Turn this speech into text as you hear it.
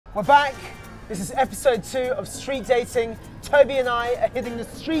We're back. This is episode 2 of Street Dating. Toby and I are hitting the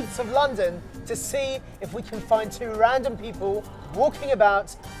streets of London to see if we can find 2 random people walking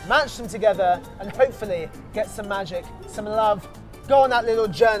about, match them together, and hopefully get some magic, some love, go on that little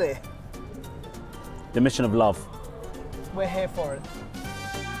journey. The mission of love. We're here for it.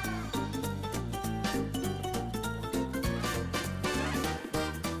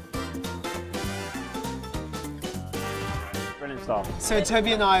 Brilliant stuff. So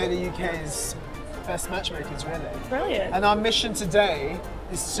Toby and I are the UK's best matchmakers, really. Brilliant. And our mission today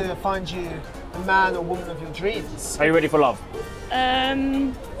is to find you the man or woman of your dreams. Are you ready for love?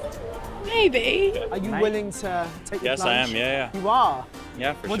 Maybe. Are you willing to take the plunge? Yes, I am. Yeah. You are?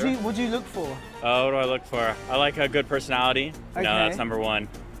 Yeah, for What sure. What do you look for? What do I look for? I like a good personality. Okay. No, that's number 1.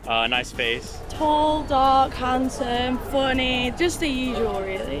 Nice face. Tall, dark, handsome, funny, just the usual,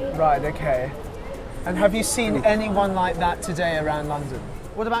 really. Right, okay. And have you seen anyone like that today around London?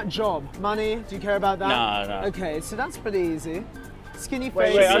 What about job? Money? Do you care about that? No. Okay, so that's pretty easy. Skinny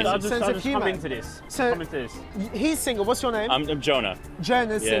Wait, face, I'll sense of just humour. come into this. So- Come into this. He's single. What's your name? I'm Jonah.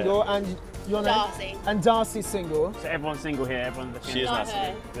 Jonah's Yeah. single, and your name? Darcy. And Darcy's single. So everyone's single here, everyone's She is not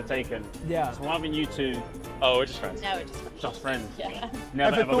single. You're taken. Yeah. So why haven't you two Oh, we're just friends. No, it's just friends? yeah.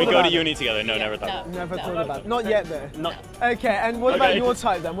 Never Ever ever thought We about go to it? uni together. No, never thought. No. Never thought about it. Not yet, though. Not. Okay, and what about Okay. your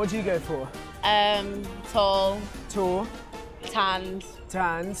type then? What do you go for? Tall, Tall, tanned.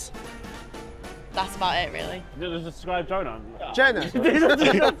 tanned. That's about it, really. Just describe Jonah. Jonah.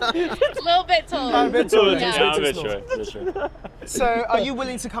 A little bit tall. A bit taller, Yeah. just Yeah, I'm a too bit small. short. Bit short. So, are you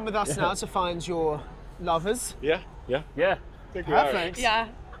willing to come with us now to find your lovers? Yeah. Yeah. Perfect. Yeah.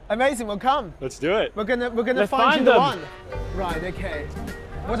 Amazing. Well, come. Let's do it. We're gonna Let's find you find the them. one. Right. Okay.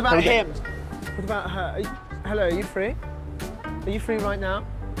 What about Okay. him? What about her? Hello. Are you free? Are you free right now?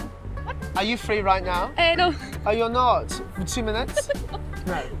 Are you free right now? No. Oh, you're not. For 2 minutes?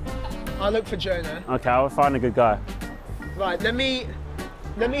 No. I'll look for Jonah. Okay, I'll find a good guy. Right. Let me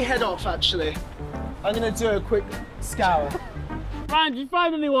head off. Actually, I'm gonna do a quick scour. Ryan, did you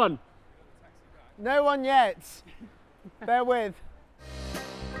find anyone? No one yet. Bear with.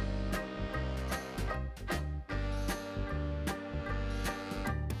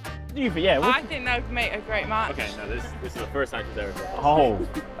 Yeah. I think they would make a great match. Okay. No, this is the first time she's ever. Oh.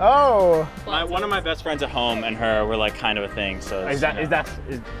 Oh. One of my best friends at home and her were like kind of a thing. So Is that That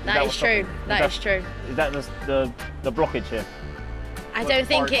is what's true. stopping- That is true. Is that the blockage here? I don't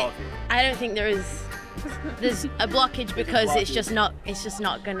think it. I don't think there's a blockage because it's just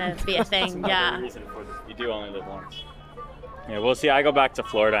not gonna be a thing. Yeah. Reason for this. You do only live once. Yeah, we'll see. I go back to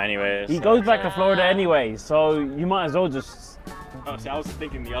Florida anyways. He goes back to Florida anyway, so you might as well just. Oh, see, I was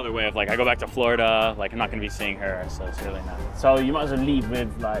thinking the other way of like I go back to Florida, like I'm not gonna be seeing her, so it's really not. So you might as well leave with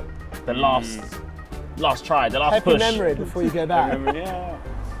like the last try, the last Happy push. memory before you go back. Yeah.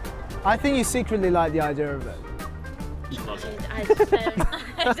 I think you secretly like the idea of it.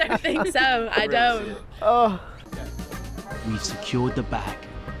 I don't think so. I don't. Oh. We've secured the bag.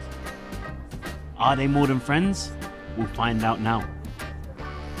 Are they more than friends? We'll find out now.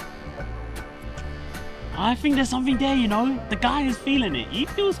 I think there's something there, you know. The guy is feeling it. He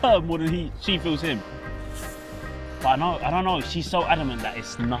feels her more than she feels him. But I don't know. She's so adamant that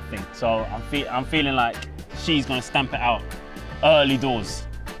it's nothing. So I'm feeling like she's gonna stamp it out early doors.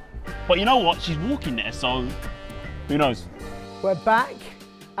 But you know what? She's walking there, so who knows? We're back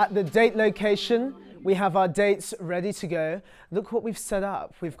at the date location. We have our dates ready to go. Look what we've set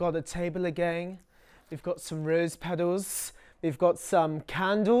up. We've got a table again. We've got some rose petals. We've got some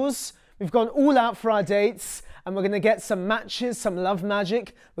candles. We've gone all out for our dates, and we're gonna get some matches, some love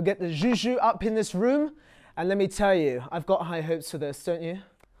magic. We'll get the juju up in this room. And let me tell you, I've got high hopes for this, don't you?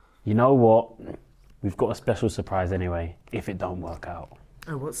 You know what? We've got a special surprise anyway, if it don't work out.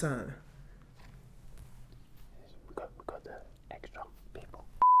 Oh, what's that? We got the extra people.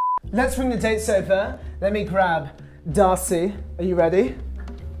 Let's bring the dates over. Let me grab Darcy. Are you ready?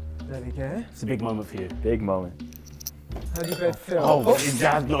 There we go. It's a big moment for you. Big moment. How do you both feel? Oh, Oops.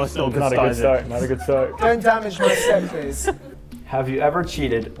 that's not so good. Not a good start. Not a good start. Don't damage my set, please. Have you ever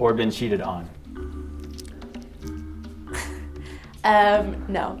cheated or been cheated on?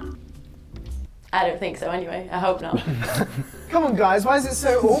 No. I don't think so anyway. I hope not. Come on, guys. Why is it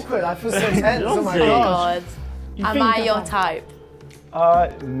so awkward? I feel so tense. Oh my Oh gosh. God. Am I your type?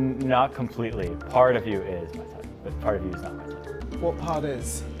 Not completely. Part of you is my type, but part of you is not my type. What part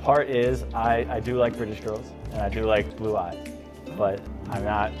is? Part is I do like British girls and I do like blue eyes, but I'm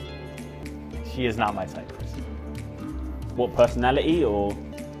not. She is not my type. What, personality or?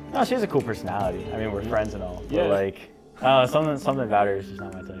 No, she has a cool personality. I mean, we're friends and all, Yeah. but like, something about her is just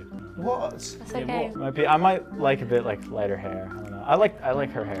not my type. What? That's okay. I might like a bit like lighter hair. I don't know. I like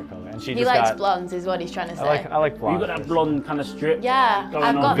her hair color, and she He just likes got. blondes, is what he's trying to say. I like blonde. You got that blonde kind of strip. Yeah, going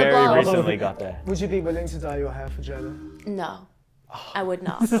I've on. got the Very blonde. recently got that. Would you be willing to dye your hair for Jonah? No, I would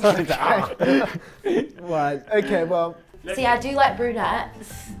not. Right, okay, well. See, I do like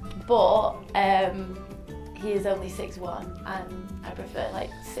brunettes, but he is only 6'1", and I prefer like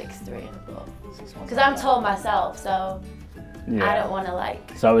 6'3" and above. Because I'm tall myself, so I don't want to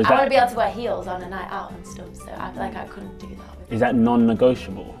like. So is I want that, to be able to wear heels on a night out and stuff. So I feel like I couldn't do that with is that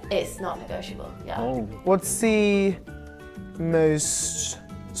non-negotiable? It's not negotiable. Yeah. Oh. What's the most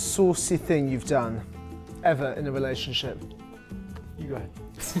saucy thing you've done ever in a relationship? You go ahead.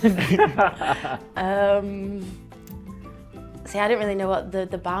 See, I don't really know what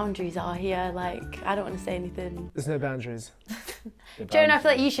the boundaries are here. Like, I don't want to say anything. There's no boundaries. Joan, I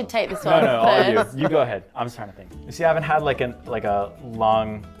feel like you should take this one. No, all first. you. You go ahead. I'm just trying to think. You see, I haven't had like a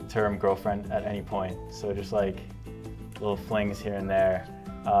long-term girlfriend at any point, so just like little flings here and there.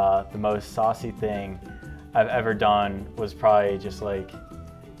 The most saucy thing I've ever done was probably just like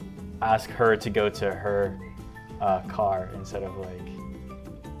ask her to go to her car instead of like.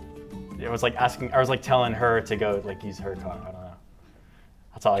 It was like asking. I was like telling her to go like use her car. I don't know.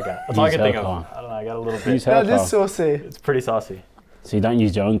 That's all I got. That's all I can think of. I don't know. I got a little bit. That is saucy. It's pretty saucy. So you don't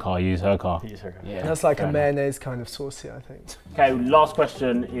use your own car, you use her car. Use her car. Yeah. That's like a fair mayonnaise kind of saucy, I think. Okay, last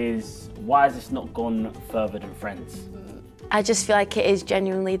question is, why has this not gone further than friends? I just feel like it is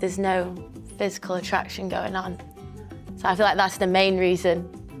genuinely, there's no physical attraction going on. So I feel like that's the main reason.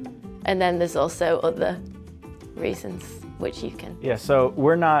 And then there's also other reasons which you can. Yeah, so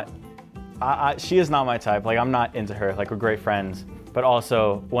we're not, she is not my type. Like, I'm not into her. Like, we're great friends. But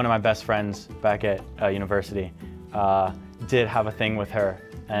also, one of my best friends back at university did have a thing with her,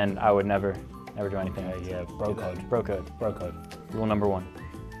 and I would never do anything. Yeah, bro code. Bro code. Bro code. Rule number 1.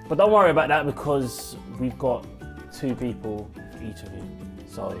 But don't worry about that because we've got 2 people for each of you.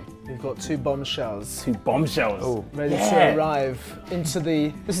 So We've got 2 bombshells 2 bombshells. Oh. ready to arrive into the.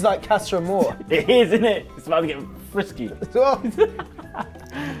 This is like Castro Moore. It is, isn't it? It's about to get frisky.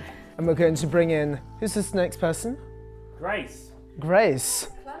 And we're going to bring in. Who's this next person? Grace. Grace.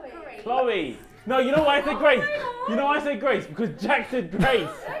 Chloe. No, you know why I said Grace? You know why I said Grace? Because Jack said Grace.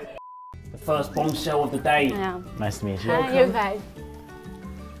 The first bombshell of the day. Yeah. Nice to meet you. Are you okay?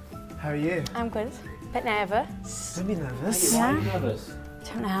 How are you? I'm good. Bit nervous. Don't be nervous. Why are you nervous?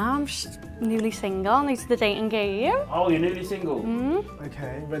 Don't know, I'm just newly single, new to the dating game. Oh, you're newly single?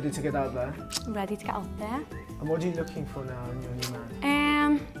 Okay, ready to get out there. I'm ready to get out there. And what are you looking for now in your new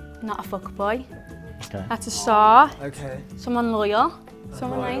man? Not a fuckboy. Okay. That's a start. Okay. Someone loyal.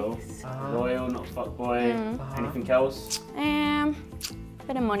 Someone Loyal. nice. Loyal, not fuckboy. Anything else?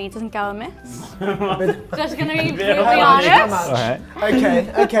 Bit of money doesn't go amiss. But- Just gonna be Bit of brutally money. honest. All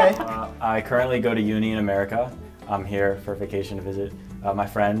right. Okay. I currently go to uni in America. I'm here for vacation to visit my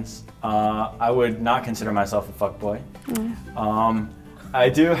friends. I would not consider myself a fuckboy. I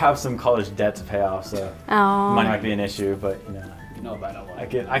do have some college debt to pay off, so money might be an issue, but you know. Not bad, that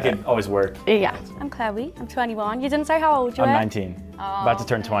one. I could always work. Yeah. I'm Chloe. I'm 21. You didn't say how old you I'm were? 19. About to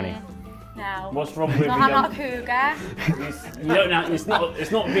turn 20. No. What's wrong with No, I'm not a cougar. You don't know, it's not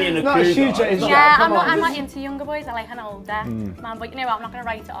being a Not a cougar. huge age It's not- Yeah, come I'm on. not into younger boys. I like an older man. But you know what? I'm not going to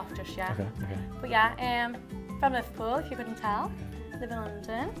write it off just yet. Okay. But yeah, from Liverpool, if you couldn't tell. Live in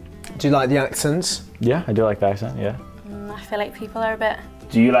London. Do you like the accent? Yeah, I do like the accent, yeah. I feel like people are a bit.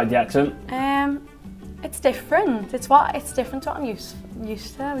 Do you like the accent? It's different. It's different to what I'm used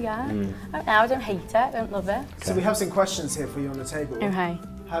to. Yeah. I don't know. I don't hate it. I don't love it. So we have some questions here for you on the table. Okay.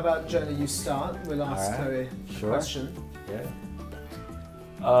 How about Jonah, you start? We'll ask Chloe a question.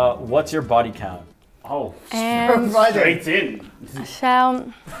 Yeah. What's your body count? Oh, Friday. straight in.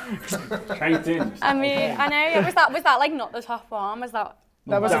 So, Straight in. I mean, I know. Yeah, was that like not the top one? Was that?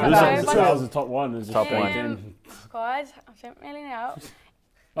 That was That was the top one. It was Top straight one. in. God, I don't really know.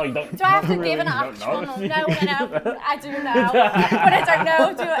 Oh, you don't. Do I have to really give an don't actual? know. No. I do know, but I don't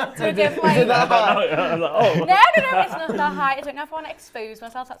know. Do I give like? I was like, oh. No, it's not that high. I don't know if I want to expose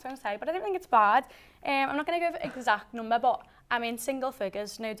myself, that's what I'm saying, but I don't think it's bad. I'm not going to give an exact number, but I'm in single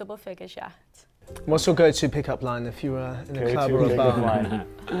figures, no double figures yet. What's your go-to pickup line if you were in a club or a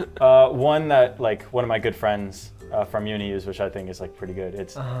bar? One that like one of my good friends from uni used, which I think is like pretty good.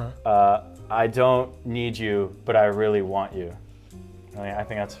 It's I don't need you, but I really want you. I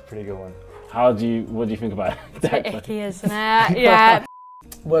think that's a pretty good one. What do you think about It's a bit icky, isn't it? Yeah.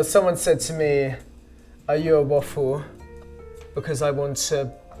 Well, someone said to me, "Are you a waffle?" Because I want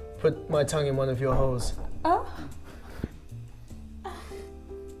to put my tongue in one of your holes. Oh.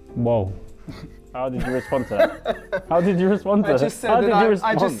 Whoa. How did you respond to that? How did you respond to that?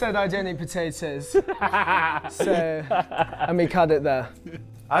 I just said I don't eat potatoes. So, and we cut it there.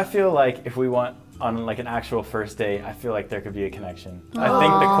 I feel like if we went on like an actual first date, I feel like there could be a connection. I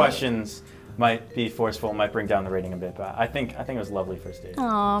think the questions might be forceful, might bring down the rating a bit, but I think it was a lovely first date.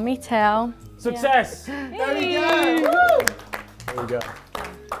 Aw, me too. Success! There we go. There we go.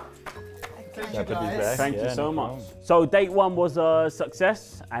 Thank you, guys. Thank you so much. So date 1 was a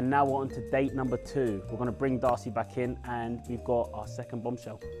success, and now we're on to date number 2. We're gonna bring Darcy back in, and we've got our second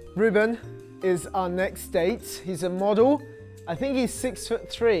bombshell. Ruben is our next date. He's a model. I think he's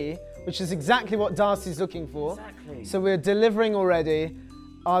 6'3", which is exactly what Darcy's looking for. Exactly. So we're delivering already.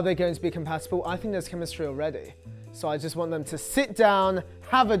 Are they going to be compatible? I think there's chemistry already. So I just want them to sit down,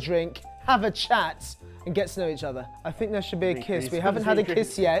 have a drink, have a chat, and get to know each other. I think there should be a kiss. We haven't had a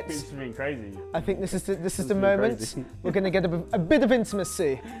kiss yet. It's been crazy. I think this is the moment. We're going to get a bit of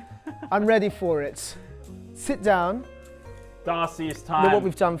intimacy. I'm ready for it. Sit down. Darcy, it's time. Look what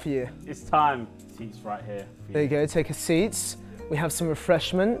we've done for you. It's time. Seats right here. There you go, take a seat. We have some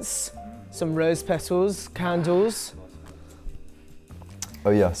refreshments, some rose petals, candles. Oh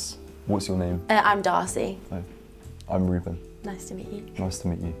yes, what's your name? I'm Darcy. Oh, I'm Ruben. Nice to meet you. Nice to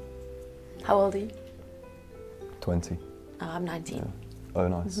meet you. How old are you? 20. Oh, I'm 19. Yeah. Oh,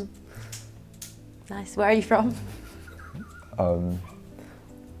 nice. Nice. Where are you from? I'm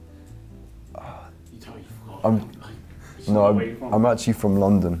actually from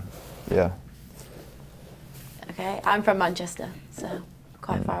London. Yeah. Okay, I'm from Manchester, so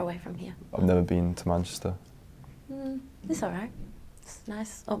quite far away from here. I've never been to Manchester. It's all right. It's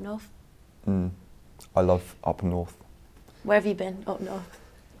nice up north. I love up north. Where have you been up north?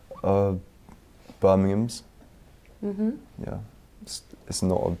 Birmingham's. Yeah, it's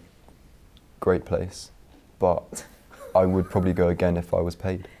not a great place, but I would probably go again if I was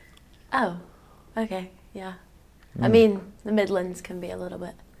paid. Oh, okay, yeah. I mean, the Midlands can be a little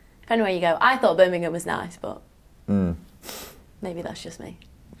bit, depending where you go. I thought Birmingham was nice, but maybe that's just me.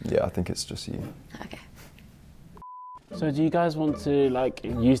 Yeah, I think it's just you. Okay. So do you guys want to like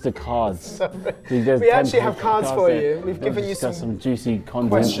use the cards? We actually have cards for you. We've given you some juicy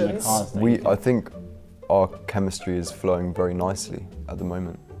content in the cards. I think our chemistry is flowing very nicely at the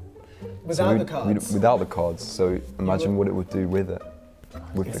moment. Without the cards? Without the cards, so imagine what it would do with it,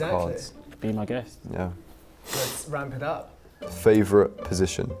 with the cards. Be my guest. Yeah. Let's ramp it up. Favourite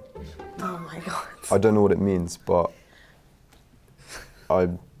position? Oh my God. I don't know what it means, but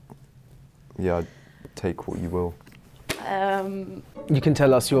I'd take what you will. You can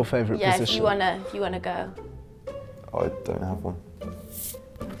tell us your favourite position. Yeah, if you wanna go. I don't have one.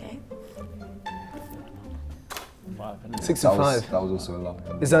 Okay. 6 foot 5. That was also a lie.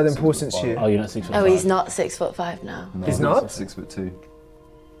 Is that important to you? Oh, you're not 6 foot 5. Oh, he's not 6'5" now. No, He's not? 6'2".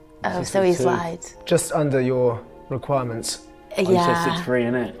 Oh, so he's 6'2". lied. Just under your requirements. Oh, you said 6'3",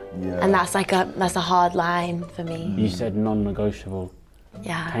 innit? Yeah. And that's a hard line for me. You said non-negotiable.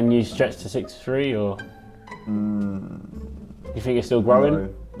 Yeah. Can you stretch to 6'3" or? You think it's still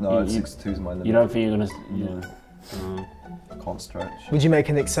growing? No, 6'2" is my limit. You don't think you're gonna? Can't stretch. Would you make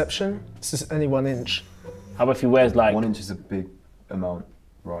an exception? This is only 1 inch. How about if he wears like? 1 inch is a big amount,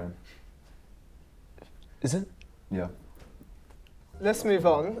 Ryan. Is it? Yeah. Let's move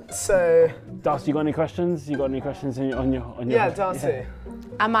on. So, Darcy, you got any questions? You got any questions on your? Yeah, Darcy. Yeah.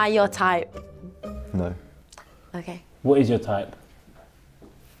 Am I your type? No. Okay. What is your type?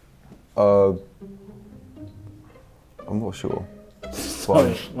 I'm not sure.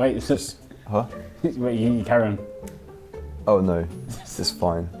 Sorry, wait, it's just. Huh? Wait, you carry on. Oh no, it's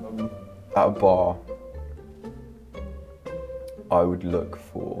fine. At a bar, I would look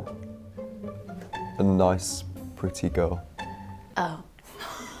for a nice, pretty girl. Oh.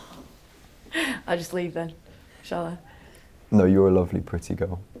 I'll just leave then, shall I? No, you're a lovely, pretty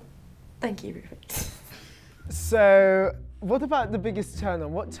girl. Thank you, Rupert. So, what about the biggest turn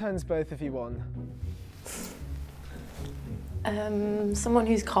on? What turns both of you on? Someone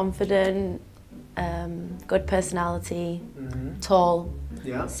who's confident, good personality, tall,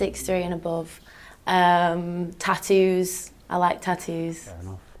 6'3" and above. Tattoos. I like tattoos. Fair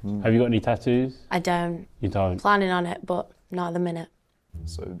enough. Have you got any tattoos? I don't. You don't? Planning on it, but not at the minute.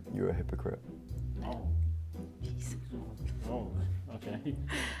 So you're a hypocrite. Jeez. Oh, okay.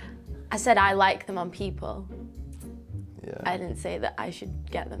 I said I like them on people. Yeah. I didn't say that I should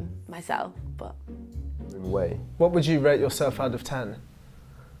get them myself, but... In a way, What would you rate yourself out of 10?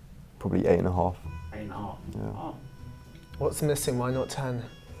 probably 8.5. 8.5. Yeah. Oh. What's missing? Why not 10?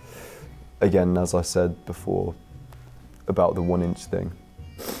 Again, as I said before about the 1 inch thing,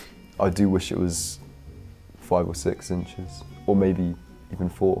 I do wish it was 5 or 6 inches, or maybe even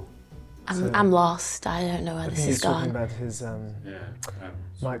 4. I'm lost. I don't know where this is He's talking gone. about his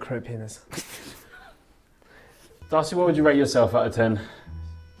micro penis. Darcy, what would you rate yourself out of 10?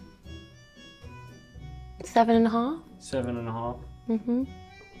 7.5. 7.5. Mhm.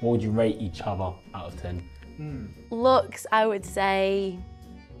 What would you rate each other out of 10? Looks, I would say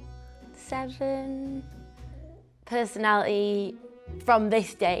 7. Personality from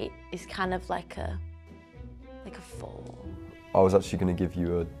this date is kind of like a 4. I was actually going to give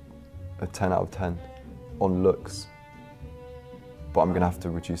you a 10 out of 10 on looks, but I'm going to have to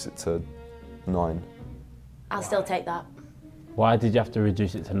reduce it to 9. I'll still take that. Why did you have to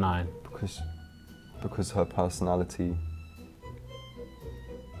reduce it to 9? Because her personality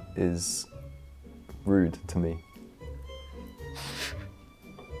is rude to me.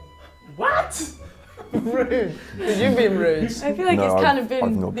 What? Rude? You've been rude. I feel like No, it's kind I've of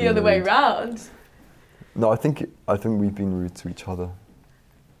been not the been other way rude. round. No, I think we've been rude to each other.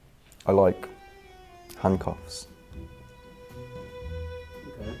 I like handcuffs.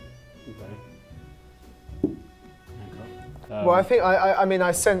 Well, I think I mean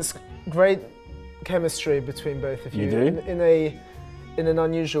I sense great chemistry between both of you. You do? In an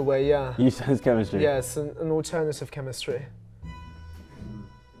unusual way, yeah. You sense chemistry? Yes, an alternative chemistry.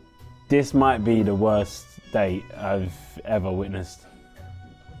 This might be the worst date I've ever witnessed.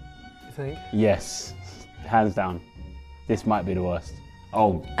 You think? Yes, hands down. This might be the worst.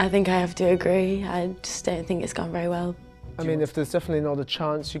 Oh. I think I have to agree. I just don't think it's gone very well. I mean, if there's definitely not a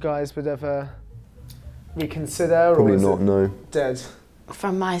chance you guys would ever reconsider, Probably or is not, it no. dead?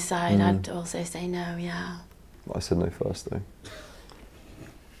 From my side, I'd also say no, yeah. I said no first though.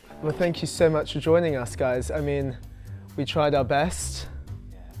 Well, thank you so much for joining us, guys. I mean, we tried our best.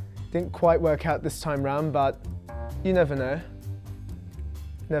 Didn't quite work out this time round, but you never know.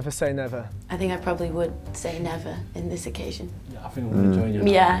 Never say never. I think I probably would say never in this occasion. Yeah, I think we'll enjoy your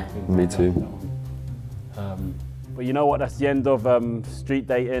Yeah. Me too. But you know what? That's the end of street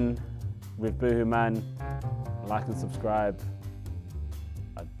dating with boohooMAN. Like and subscribe.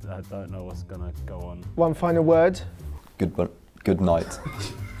 I don't know what's gonna go on. One final word. Good night.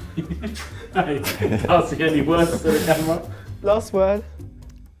 Hey, I'll see any words to the camera. Last word.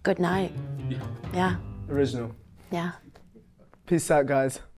 Good night. Yeah. Original. Yeah. Peace out, guys.